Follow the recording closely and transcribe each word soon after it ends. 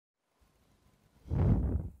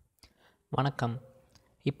வணக்கம்.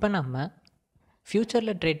 இப்போ நம்ம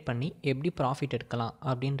ஃப்யூச்சரில் ட்ரேட் பண்ணி எப்படி ப்ராஃபிட் எடுக்கலாம்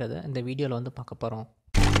அப்படின்றத இந்த வீடியோவில் வந்து பார்க்க போகிறோம்.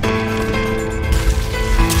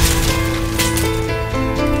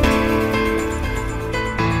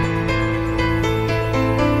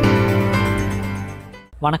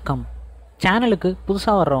 வணக்கம். சேனலுக்கு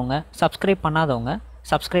புதுசாக வர்றவங்க சப்ஸ்கிரைப் பண்ணாதவங்க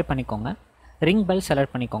சப்ஸ்கிரைப் பண்ணிக்கோங்க. ரிங் பெல்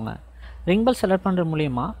செலக்ட் பண்ணிக்கோங்க. ரிங் பெல் செலக்ட் பண்ணுற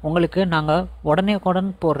மூலிமா உங்களுக்கு நாங்கள் உடனே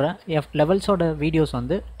போடுற லெவல்ஸோட வீடியோஸ்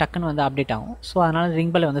வந்து டக்குன்னு வந்து அப்டேட் ஆகும். ஸோ அதனால்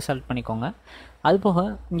ரிங் பெல்லை வந்து செலக்ட் பண்ணிக்கோங்க. அதுபோக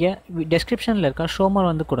இங்கே டெஸ்கிரிப்ஷனில் இருக்க ஷோமோர்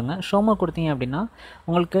வந்து கொடுங்க. ஷோமோர் கொடுத்தீங்க அப்படின்னா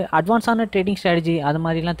உங்களுக்கு அட்வான்ஸான ட்ரேடிங் ஸ்ட்ராட்டஜி அது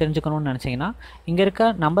மாதிரிலாம் தெரிஞ்சுக்கணும்னு நினச்சிங்கன்னா இங்கே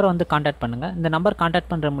இருக்க நம்பரை வந்து காண்டாக்ட் பண்ணுங்கள். இந்த நம்பர்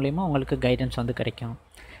காண்டாக்ட் பண்ணுற மூலிமா உங்களுக்கு கைடன்ஸ் வந்து கிடைக்கும்.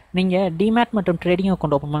 நீங்கள் டிமேட் மற்றும் ட்ரேடிங்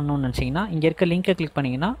அக்கௌண்ட் ஓப்பன் பண்ணணும்னு நினச்சிங்கன்னா இங்கே இருக்க லிங்கை கிளிக்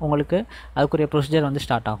பண்ணிங்கன்னா உங்களுக்கு அதுக்குரிய ப்ரொசீஜர் வந்து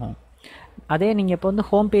ஸ்டார்ட் ஆகும். அதே நீங்கள் இப்போ வந்து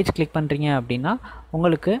ஹோம் பேஜ் கிளிக் பண்ணுறீங்க அப்படின்னா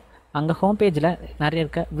உங்களுக்கு அங்கே ஹோம் பேஜில் நிறைய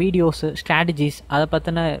இருக்க வீடியோஸு ஸ்ட்ராட்டஜிஸ் அதை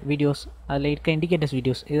பற்றின வீடியோஸ் அதில் இருக்க இண்டிகேட்டர்ஸ்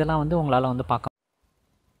வீடியோஸ் இதெல்லாம் வந்து உங்களால் வந்து பார்க்க.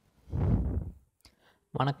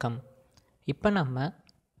 வணக்கம். இப்போ நம்ம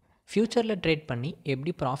ஃப்யூச்சரில் ட்ரேட் பண்ணி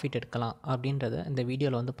எப்படி ப்ராஃபிட் எடுக்கலாம் அப்படின்றத இந்த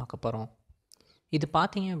வீடியோவில் வந்து பார்க்க போகிறோம். இது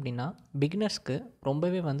பார்த்தீங்க அப்படின்னா பிகினர்ஸ்க்கு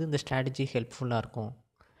ரொம்பவே வந்து இந்த ஸ்ட்ராட்டஜி ஹெல்ப்ஃபுல்லாக இருக்கும்.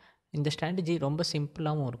 இந்த ஸ்ட்ராட்டஜி ரொம்ப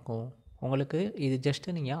சிம்பிளாகவும் இருக்கும். உங்களுக்கு இது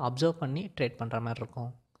ஜஸ்ட்டு நீங்கள் அப்சர்வ் பண்ணி ட்ரேட் பண்ணுற மாதிரி இருக்கும்.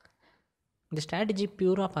 இந்த ஸ்ட்ராட்டஜி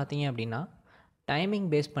பியூராக பார்த்தீங்க அப்படின்னா டைமிங்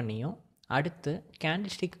பேஸ் பண்ணியும் அடுத்து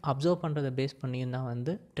கேண்டில் ஸ்டிக் அப்சர்வ் பண்ணுறதை பேஸ் பண்ணியும் தான்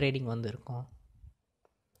வந்து ட்ரேடிங் வந்து இருக்கும்.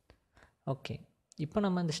 ஓகே, இப்போ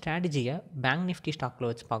நம்ம இந்த ஸ்ட்ராட்டஜியை பேங்க் நிஃப்டி ஸ்டாக்கில்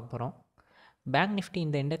வச்சு பார்க்க போகிறோம். பேங்க் நிஃப்டி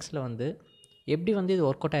இந்த இண்டெக்ஸில் வந்து எப்படி வந்து இது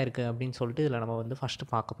ஒர்க் அவுட் ஆகிருக்கு அப்படின்னு சொல்லிட்டு இதில் நம்ம வந்து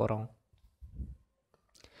ஃபஸ்ட்டு பார்க்க போகிறோம்.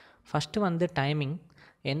 ஃபஸ்ட்டு வந்து டைமிங்.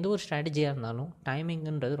 எந்த ஒரு ஸ்ட்ராட்டஜியாக இருந்தாலும்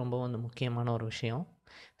டைமிங்குன்றது ரொம்ப வந்து முக்கியமான ஒரு விஷயம்.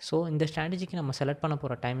 ஸோ இந்த ஸ்ட்ராட்டஜிக்கு நம்ம செலக்ட் பண்ண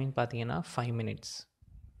போகிற டைமிங் பார்த்தீங்கன்னா 5 minutes.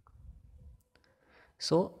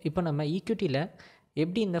 ஸோ இப்போ நம்ம ஈக்விட்டியில்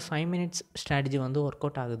எப்படி இந்த 5 minutes ஸ்ட்ராட்டஜி வந்து ஒர்க்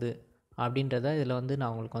அவுட் ஆகுது அப்படின்றத இதில் வந்து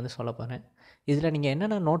நான் உங்களுக்கு வந்து சொல்ல போகிறேன். இதில் நீங்கள்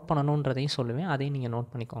என்னென்ன நோட் பண்ணணுன்றதையும் சொல்லுவேன், அதையும் நீங்கள்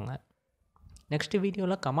நோட் பண்ணிக்கோங்க. நெக்ஸ்ட்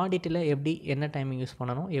வீடியோவில் கமாடிட்டியில் எப்படி என்ன டைமிங் யூஸ்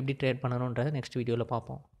பண்ணணும், எப்படி ட்ரேட் பண்ணணுன்றதை நெக்ஸ்ட் வீடியோவில்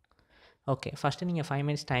பார்ப்போம். ஓகே, ஃபஸ்ட்டு நீங்கள் 5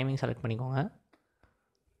 minutes டைமிங் செலக்ட் பண்ணிக்கோங்க.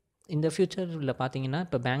 இந்த ஃப்யூச்சரில் பார்த்தீங்கன்னா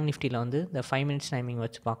இப்போ பேங்க் நிஃப்டியில் வந்து இந்த 5 minutes டைமிங்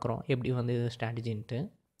வச்சு பார்க்குறோம் எப்படி வந்து இது ஸ்ட்ராட்டஜின்ட்டு.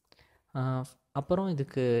 அப்புறம்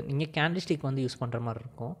இதுக்கு நீங்கள் கேண்டில் ஸ்டிக் வந்து யூஸ் பண்ணுற மாதிரி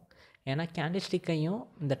இருக்கும். ஏன்னா கேண்டில் ஸ்டிக்கையும்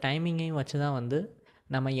இந்த டைமிங்கையும் வச்சு தான் வந்து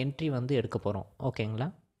நம்ம என்ட்ரி வந்து எடுக்க போகிறோம். ஓகேங்களா?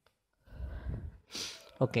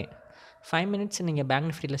 ஓகே, 5 minutes நீங்கள் பேங்க்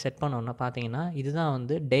நிஃப்டியில் செட் பண்ணோன்னா பார்த்தீங்கன்னா இதுதான்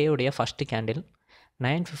வந்து டேயோடைய ஃபஸ்ட்டு கேண்டில்.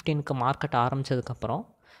 9:15க்கு மார்க்கெட் ஆரம்பித்ததுக்கப்புறம்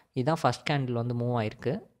இதுதான் ஃபஸ்ட் கேண்டில் வந்து மூவ்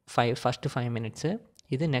ஆகிருக்கு. ஃபஸ்ட்டு 5 minutes,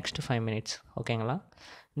 இது நெக்ஸ்ட்டு 5 minutes. ஓகேங்களா?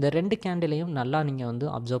 இந்த 2 கேண்டிலையும் நல்லா நீங்கள் வந்து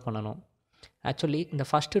அப்சர்வ் பண்ணணும். ஆக்சுவலி இந்த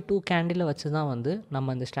ஃபஸ்ட்டு 2 கேண்டிலை வச்சு தான் வந்து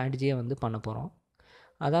நம்ம இந்த ஸ்ட்ராட்டஜியை வந்து பண்ண போகிறோம்.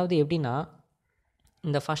 அதாவது எப்படின்னா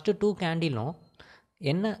இந்த ஃபஸ்ட்டு 2 கேண்டிலும்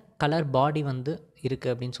என்ன கலர் பாடி வந்து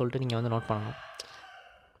இருக்குது அப்படின்னு சொல்லிட்டு நீங்கள் வந்து நோட் பண்ணணும்.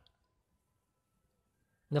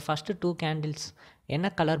 இந்த ஃபஸ்ட்டு 2 கேண்டில்ஸ்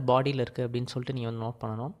என்ன கலர் பாடியில் இருக்குது அப்படின்னு சொல்லிட்டு நீங்கள் வந்து நோட்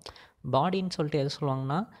பண்ணணும். பாடின்னு சொல்லிட்டு எது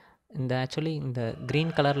சொல்லுவாங்கன்னா இந்த ஆக்சுவலி இந்த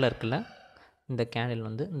க்ரீன் கலரில் இருக்குல்ல இந்த கேண்டில்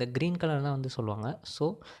வந்து இந்த க்ரீன் கலர் தான் வந்து சொல்லுவாங்க. ஸோ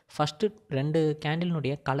ஃபஸ்ட்டு 2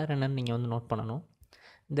 கேண்டிலினுடைய கலர் என்னன்னு நீங்கள் வந்து நோட் பண்ணணும்.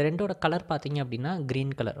 இந்த ரெண்டோட கலர் பார்த்தீங்க அப்படின்னா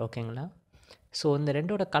க்ரீன் கலர். ஓகேங்களா? ஸோ இந்த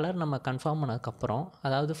ரெண்டோட கலர் நம்ம கன்ஃபார்ம் பண்ணதுக்கப்புறம்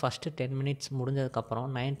அதாவது ஃபஸ்ட்டு 10 minutes முடிஞ்சதுக்கப்புறம்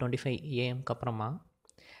 9:25 AM அப்புறமா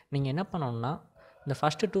நீங்கள் என்ன பண்ணணுன்னா இந்த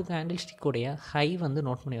ஃபஸ்ட்டு 2 கேண்டில் ஸ்டிக்குடைய ஹை வந்து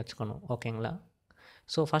நோட் பண்ணி வச்சுக்கணும். ஓகேங்களா?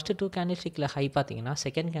 ஸோ ஃபஸ்ட்டு 2 கேண்டில் ஸ்டிக்கில் ஹை பார்த்தீங்கன்னா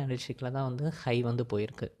செகண்ட் கேண்டில் ஸ்டிக்கில் தான் வந்து ஹை வந்து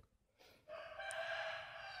போயிருக்கு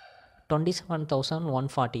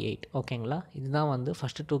 27,148. ஓகேங்களா? இதுதான் வந்து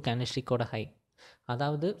ஃபஸ்ட்டு 2 கேண்டில் ஸ்டிக்கோட ஹை.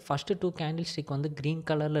 அதாவது ஃபஸ்ட்டு 2 கேண்டில் ஸ்டிக் வந்து க்ரீன்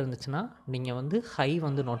கலரில் இருந்துச்சுன்னா நீங்கள் வந்து ஹை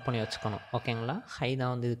வந்து நோட் பண்ணி வச்சுக்கணும். ஓகேங்களா? ஹை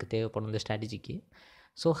தான் வந்து இதுக்கு தேவைப்படும் இந்த ஸ்ட்ராட்டஜிக்கு.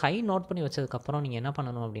 ஸோ ஹை நோட் பண்ணி வச்சதுக்கப்புறம் நீங்கள் என்ன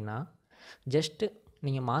பண்ணணும் அப்படின்னா ஜஸ்ட்டு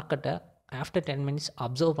நீங்கள் மார்க்கெட்டை ஆஃப்டர் 10 minutes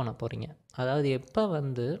அப்சர்வ் பண்ண போகிறீங்க. அதாவது எப்போ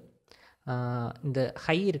வந்து இந்த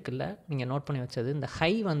ஹை இருக்குல்ல நீங்கள் நோட் பண்ணி வச்சது இந்த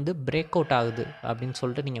ஹை வந்து பிரேக் அவுட் ஆகுது அப்படின்னு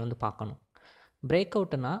சொல்லிட்டு நீங்கள் வந்து பார்க்கணும். பிரேக்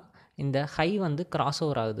அவுட்டுனா இந்த ஹை வந்து கிராஸ்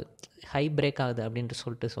ஓவர் ஆகுது, ஹை பிரேக் ஆகுது அப்படின்ட்டு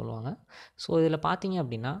சொல்லிட்டு சொல்லுவாங்க. ஸோ இதில் பார்த்தீங்க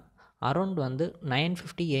அப்படின்னா அரௌண்ட் வந்து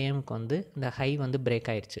 9:50 AM வந்து இந்த ஹை வந்து பிரேக்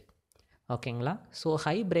ஆயிடுச்சு. ஓகேங்களா? ஸோ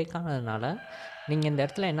ஹை பிரேக் ஆனதுனால நீங்கள் இந்த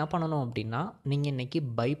இடத்துல என்ன பண்ணணும் அப்படின்னா நீங்கள் இன்றைக்கி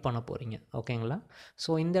பை பண்ண போகிறீங்க. ஓகேங்களா?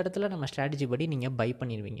 ஸோ இந்த இடத்துல நம்ம ஸ்ட்ராட்டஜி படி நீங்கள் பை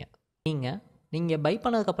பண்ணிடுவீங்க. நீங்கள் பை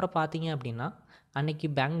பண்ணதுக்கப்புறம் பார்த்தீங்க அப்படின்னா அன்றைக்கி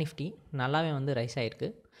பேங்க் நிஃப்டி நல்லாவே வந்து ரைஸ்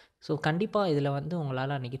ஆகிருக்கு. ஸோ கண்டிப்பாக இதில் வந்து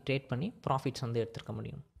உங்களால் அன்றைக்கி ட்ரேட் பண்ணி ப்ராஃபிட்ஸ் வந்து எடுத்துருக்க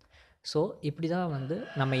முடியும். ஸோ இப்படி தான் வந்து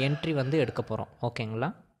நம்ம என்ட்ரி வந்து எடுக்க போகிறோம். ஓகேங்களா?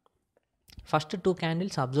 ஃபஸ்ட்டு 2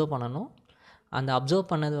 கேண்டில்ஸ் அப்சர்வ் பண்ணணும். அந்த அப்சர்வ்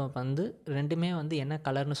பண்ணது வந்து ரெண்டுமே வந்து என்ன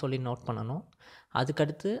கலர்னு சொல்லி நோட் பண்ணணும்.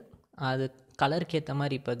 அதுக்கடுத்து அது கலருக்கு ஏற்ற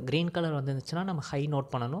மாதிரி இப்போ க்ரீன் கலர் வந்துருந்துச்சுன்னா நம்ம ஹை நோட்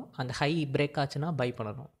பண்ணணும், அந்த ஹை பிரேக் ஆச்சுன்னா பை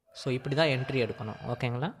பண்ணணும். ஸோ இப்படி தான் என்ட்ரி எடுக்கணும்.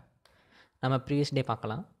 ஓகேங்களா? நம்ம ப்ரீவியஸ் டே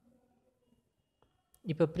பார்க்கலாம்.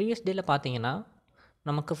 இப்போ ப்ரீவியஸ் டேயில் பார்த்தீங்கன்னா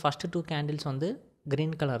நமக்கு ஃபஸ்ட்டு 2 கேண்டில்ஸ் வந்து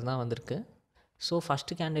க்ரீன் கலர் தான் வந்திருக்கு. ஸோ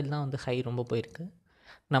ஃபஸ்ட்டு கேண்டில் தான் வந்து ஹை ரொம்ப போயிருக்கு.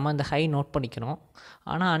 நம்ம அந்த ஹை நோட் பண்ணிக்கிறோம்.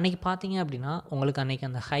 ஆனால் அன்றைக்கி பார்த்தீங்க அப்படின்னா உங்களுக்கு அன்றைக்கி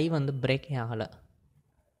அந்த ஹை வந்து பிரேக்கே ஆகலை.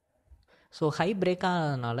 ஸோ ஹை பிரேக்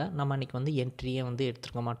ஆகாதனால நம்ம அன்றைக்கி வந்து என்ட்ரியே வந்து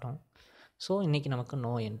எடுத்துருக்க மாட்டோம். ஸோ இன்றைக்கி நமக்கு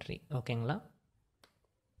நோ என்ட்ரி. ஓகேங்களா?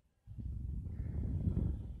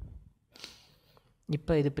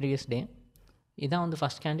 இப்போ இது ப்ரீவியஸ் டே, இதான் வந்து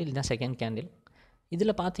ஃபஸ்ட் கேண்டில், இதுதான் செகண்ட் கேண்டில்.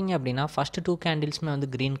 இதில் பார்த்தீங்க அப்படின்னா ஃபஸ்ட்டு 2 கேண்டில்ஸுமே வந்து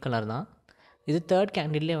க்ரீன் கலர் தான். இது தேர்ட்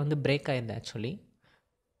கேண்டில்லே வந்து பிரேக் ஆகிடுது. ஆக்சுவலி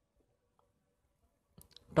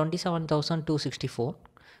 27,264.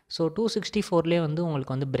 ஸோ 264லேயே வந்து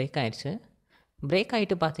உங்களுக்கு வந்து பிரேக் ஆகிடுச்சு. பிரேக்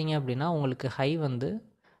ஆகிட்டு பார்த்தீங்க அப்படின்னா உங்களுக்கு ஹை வந்து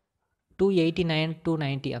 289,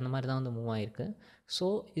 290 அந்த மாதிரி தான் வந்து மூவ் ஆகிருக்கு. ஸோ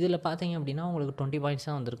இதில் பார்த்தீங்க அப்படின்னா உங்களுக்கு 20 பாயிண்ட்ஸ்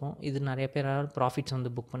தான் வந்திருக்கும். இது நிறைய பேரால் ப்ராஃபிட்ஸ்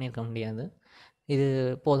வந்து புக் பண்ணியிருக்க முடியாது. இது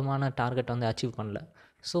போதுமான டார்கெட் வந்து அச்சீவ் பண்ணல.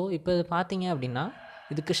 ஸோ இப்போ பார்த்தீங்க அப்படின்னா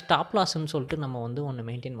இதுக்கு ஸ்டாப் லாஸ்ன்னு சொல்லிட்டு நம்ம வந்து ஒன்று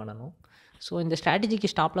மெயின்டைன் பண்ணணும். ஸோ இந்த ஸ்ட்ராட்டஜிக்கு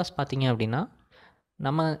ஸ்டாப் லாஸ் பார்த்தீங்க அப்படின்னா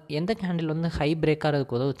நம்ம எந்த கேண்டில் வந்து ஹை பிரேக்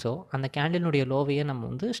ஆகிறதுக்கு உதவுச்சோ அந்த கேண்டிலுடைய லோவையே நம்ம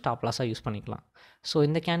வந்து ஸ்டாப் லாஸாக யூஸ் பண்ணிக்கலாம். ஸோ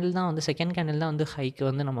இந்த கேண்டில் தான் வந்து செகண்ட் கேண்டில் தான் வந்து ஹைக்கு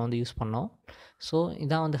வந்து நம்ம வந்து யூஸ் பண்ணோம். ஸோ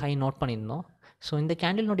இதான் வந்து ஹை நோட் பண்ணியிருந்தோம். ஸோ இந்த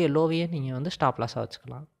கேண்டிலுடைய லோவையே நீங்கள் வந்து ஸ்டாப் லாஸாக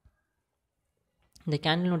வச்சுக்கலாம். இந்த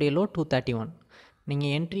கேண்டிலுடைய லோ 231.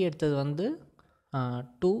 நீங்கள் என்ட்ரி எடுத்தது வந்து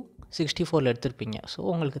 264 எடுத்திருப்பீங்க. ஸோ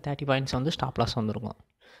உங்களுக்கு 30 பாயிண்ட்ஸ் வந்து ஸ்டாப் லாஸ் வந்துருக்கும்.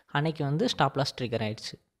 அன்றைக்கி வந்து ஸ்டாப் லாஸ் ட்ரிகர்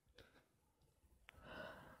ஆகிடுச்சு.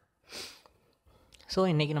 ஸோ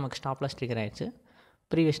இன்றைக்கி நமக்கு ஸ்டாப் லாஸ் ட்ரிகர் ஆகிடுச்சு.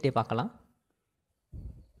 ப்ரீவியஸ் டே பார்க்கலாம்.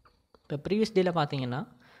 இப்போ ப்ரீவியஸ் டேயில் பார்த்தீங்கன்னா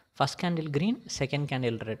first candle green, second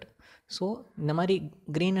candle red. So இந்த மாதிரி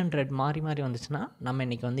க்ரீன் அண்ட் ரெட் மாறி மாறி வந்துச்சுன்னா நம்ம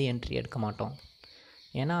இன்றைக்கி வந்து என்ட்ரி எடுக்க மாட்டோம்.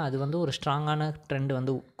 ஏன்னா அது வந்து ஒரு ஸ்ட்ராங்கான ட்ரெண்ட்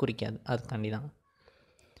வந்து குறிக்காது. அதுக்காண்டி தான்.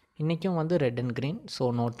 இன்றைக்கும் வந்து red and green. So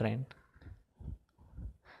no trend.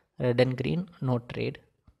 Red and green no trade.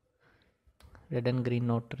 Red and green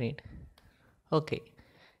no trade. Okay,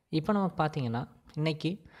 இப்போ நமக்கு பார்த்தீங்கன்னா இன்றைக்கி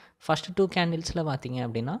ஃபஸ்ட்டு 2 கேண்டில்ஸில் பார்த்தீங்க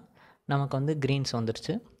அப்படின்னா நமக்கு வந்து க்ரீன்ஸ்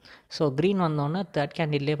வந்துடுச்சு. ஸோ க்ரீன் வந்தோடனே தேர்ட்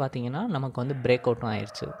கேண்டில்லே பார்த்தீங்கன்னா நமக்கு வந்து பிரேக் அவுட்டும்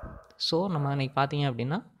ஆயிடுச்சு. ஸோ நம்ம இன்றைக்கி பார்த்தீங்க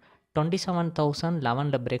அப்படின்னா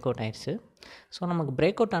 27,011 பிரேக் அவுட் ஆயிடுச்சு. ஸோ நமக்கு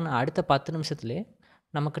பிரேக் அவுட் ஆன அடுத்த 10 நிமிஷத்துலேயே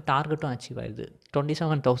நமக்கு டார்கெட்டும் அச்சீவ் ஆயிடுது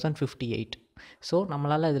 27,058. ஸோ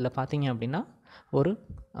நம்மளால் இதில் பார்த்தீங்க அப்படின்னா ஒரு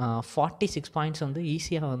 46 பாயிண்ட்ஸ் வந்து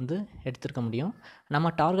ஈஸியாக வந்து எடுத்துருக்க முடியும். நம்ம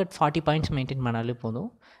டார்கெட் 40 பாயிண்ட்ஸ் மெயின்டைன் பண்ணாலே போதும்.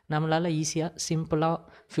 நம்மளால் ஈஸியாக சிம்பிளாக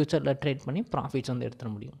ஃப்யூச்சரில் ட்ரேட் பண்ணி ப்ராஃபிட்ஸ் வந்து எடுத்துட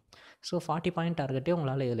முடியும். ஸோ 40 பாயிண்ட் டார்கெட்டே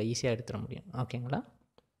உங்களால் இதில் ஈஸியாக எடுத்துட முடியும். ஓகேங்களா?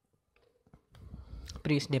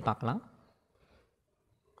 ப்ரீவியஸ் டே பார்க்கலாம்.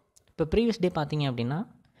 இப்போ ப்ரீவியஸ் டே பார்த்தீங்க அப்படின்னா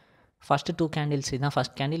ஃபஸ்ட்டு 2 கேண்டில்ஸ், இதுதான்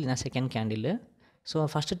ஃபஸ்ட் கேண்டில், இதுதான் second candle. So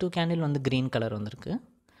first 2 candle வந்து க்ரீன் கலர் வந்திருக்கு.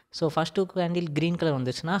 So first 2 candle green colour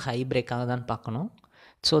வந்துச்சுன்னா ஹை பிரேக் ஆகுதான்னு பார்க்கணும்.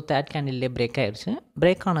 ஸோ தேர்ட் கேண்டில்லே பிரேக் ஆகிடுச்சு.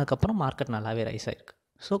 பிரேக் ஆனதுக்கப்புறம் மார்க்கெட் நல்லாவே ரைஸ் ஆகிருக்கு.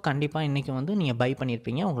 ஸோ கண்டிப்பாக இன்றைக்கி வந்து நீங்கள் பை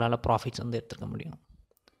பண்ணியிருப்பீங்க. உங்களால் ப்ராஃபிட்ஸ் வந்து எடுத்துக்க முடியும்.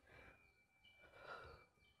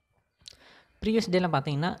 ப்ரீவியஸ் டேயில்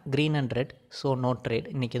பார்த்தீங்கன்னா green and red. So no trade.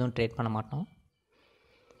 இன்றைக்கி எதுவும் ட்ரேட் பண்ண மாட்டோம்.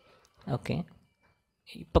 ஓகே,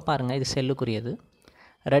 இப்போ பாருங்கள், இது செல்லுக்குரியது.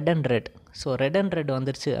 Red and red. So red and red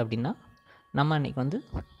வந்துருச்சு அப்படின்னா நம்ம இன்றைக்கி வந்து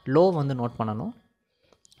லோ வந்து நோட் பண்ணணும்.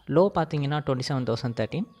 லோ பார்த்தீங்கன்னா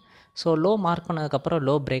 27,013. ஸோ லோ மார்க் பண்ணதுக்கப்புறம்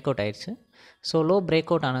லோ பிரேக் அவுட் ஆயிடுச்சு. ஸோ லோ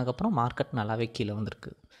பிரேக் அவுட் ஆனதுக்கப்புறம் மார்க்கெட் நல்லாவே கீழே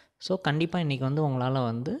வந்திருக்கு. ஸோ கண்டிப்பாக இன்றைக்கி வந்து உங்களால்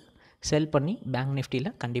வந்து செல் பண்ணி பேங்க்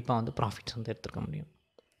நிஃப்டியில் கண்டிப்பாக வந்து ப்ராஃபிட்ஸ் வந்து எடுத்துக்க முடியும்.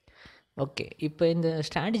 ஓகே, இப்போ இந்த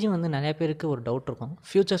ஸ்ட்ராட்டஜி வந்து நிறையா பேருக்கு ஒரு டவுட் இருக்கும்.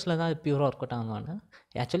 ஃப்யூச்சர்ஸில் தான் பியூராக ஒர்க் அவுட் ஆகுமான்னு.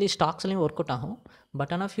 ஆக்சுவலி ஸ்டாக்ஸ்லேயும் ஒர்க் அவுட் ஆகும்.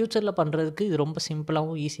 பட் ஆனால் ஃப்யூச்சரில் பண்ணுறதுக்கு இது ரொம்ப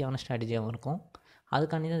சிம்பிளாகவும் ஈஸியான ஸ்ட்ராட்டஜியாகவும் இருக்கும்.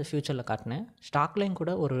 அதுக்காண்டி தான் ஃப்யூச்சரில் காட்டினேன். ஸ்டாக்லேயும்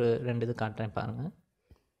கூட ஒரு 2 இது காட்டுறேன் பாருங்கள்.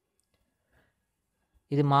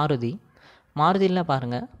 இது மாருதியில்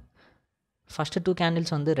பாருங்கள், ஃபஸ்ட்டு 2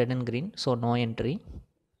 கேண்டில்ஸ் வந்து red and green. So no entry.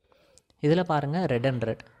 இதில் பாருங்கள் red and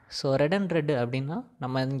red. So red and red அப்படின்னா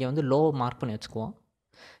நம்ம இங்கே வந்து லோ மார்க் பண்ணி வச்சுக்குவோம்.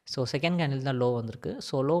 ஸோ செகண்ட் கேண்டில் தான் லோ வந்திருக்கு.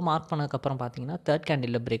 ஸோ லோ மார்க் பண்ணதுக்கப்புறம் பார்த்தீங்கன்னா தேர்ட்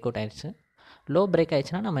கேண்டிலில் பிரேக் அவுட் ஆயிடுச்சு. லோ பிரேக்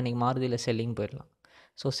ஆயிடுச்சுன்னா நம்ம இன்றைக்கி மாருதியில் செல்லிங் போயிடலாம்.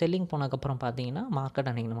 ஸோ செல்லிங் போனதுக்கப்புறம் பார்த்தீங்கன்னா மார்க்கெட்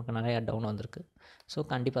அன்றைக்கி நமக்கு நிறையா டவுன் வந்திருக்கு. ஸோ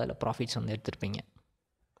கண்டிப்பாக அதில் ப்ராஃபிட்ஸ் வந்து எடுத்துருப்பீங்க.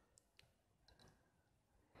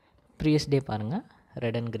 ப்ரீவியஸ் டே பாருங்கள்,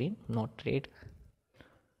 red and green no trade.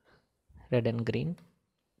 Red and green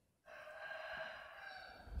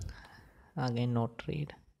again no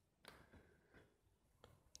trade.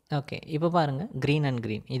 Okay, இப்போ பாருங்கள் க்ரீன் அண்ட்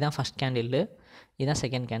க்ரீன். இதுதான் ஃபஸ்ட் கேண்டில், இதுதான்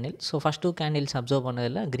second candle. So first 2 candles observe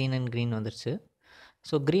பண்ணதில் க்ரீன் அண்ட் க்ரீன் வந்துருச்சு.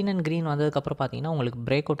 ஸோ க்ரீன் அண்ட் க்ரீன் வந்ததுக்கப்புறம் பார்த்தீங்கன்னா உங்களுக்கு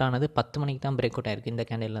பிரேக் அவுட் ஆனது 10 மணிக்கு தான் பிரேக் அவுட் ஆயிருக்கு இந்த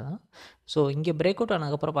கேண்டில் தான். ஸோ இங்கே பிரேக் அவுட்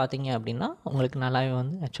ஆனதுக்கப்புறம் பார்த்தீங்க அப்படின்னா உங்களுக்கு நல்லாவே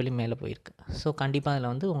வந்து ஆக்சுவலி மேலே போயிருக்கு. ஸோ கண்டிப்பாக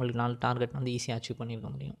அதில் வந்து உங்களுக்கு 4 டார்கெட் வந்து ஈஸியாக அச்சீவ்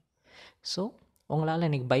பண்ணியிருக்க முடியும். ஸோ உங்களால்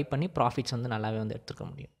இன்றைக்கி பை பண்ணி ப்ராஃபிட்ஸ் வந்து நல்லாவே வந்து எடுத்துக்க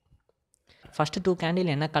முடியும். ஃபஸ்ட்டு 2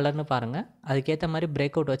 கேண்டில் என்ன கலர்னு பாருங்கள், அதுக்கேற்ற மாதிரி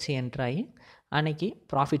பிரேக் அவுட் வச்சு என்ட்ரு ஆகி அன்றைக்கி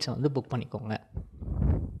ப்ராஃபிட்ஸை வந்து புக் பண்ணிக்கோங்க.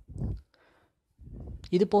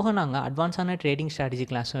 இது போக நாங்கள் அட்வான்ஸான ட்ரேடிங் ஸ்ட்ராட்டஜி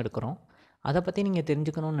கிளாஸும் எடுக்கிறோம். அதை பற்றி நீங்கள்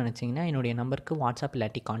தெரிஞ்சுக்கணும்னு நினச்சிங்கன்னா என்னுடைய நம்பருக்கு வாட்ஸ்அப்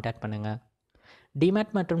இல்லாட்டி காண்டாக்ட் பண்ணுங்கள்.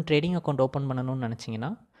 டிமேட் மற்றும் ட்ரேடிங் அக்கௌண்ட் ஓப்பன் பண்ணணும்னு நினச்சிங்கன்னா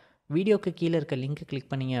வீடியோக்கு கீழே இருக்க லிங்க் கிளிக்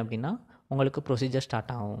பண்ணிங்க அப்படின்னா உங்களுக்கு ப்ரொசீஜர்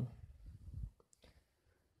ஸ்டார்ட் ஆகும்.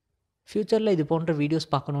 ஃப்யூச்சரில் இது போன்ற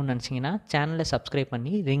வீடியோஸ் பார்க்கணுன்னு நினச்சிங்கன்னா சேனலை சப்ஸ்கிரைப்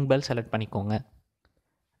பண்ணி ரிங் பெல் செலக்ட் பண்ணிக்கோங்க.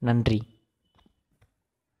 நன்றி.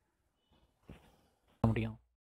 முடியும்.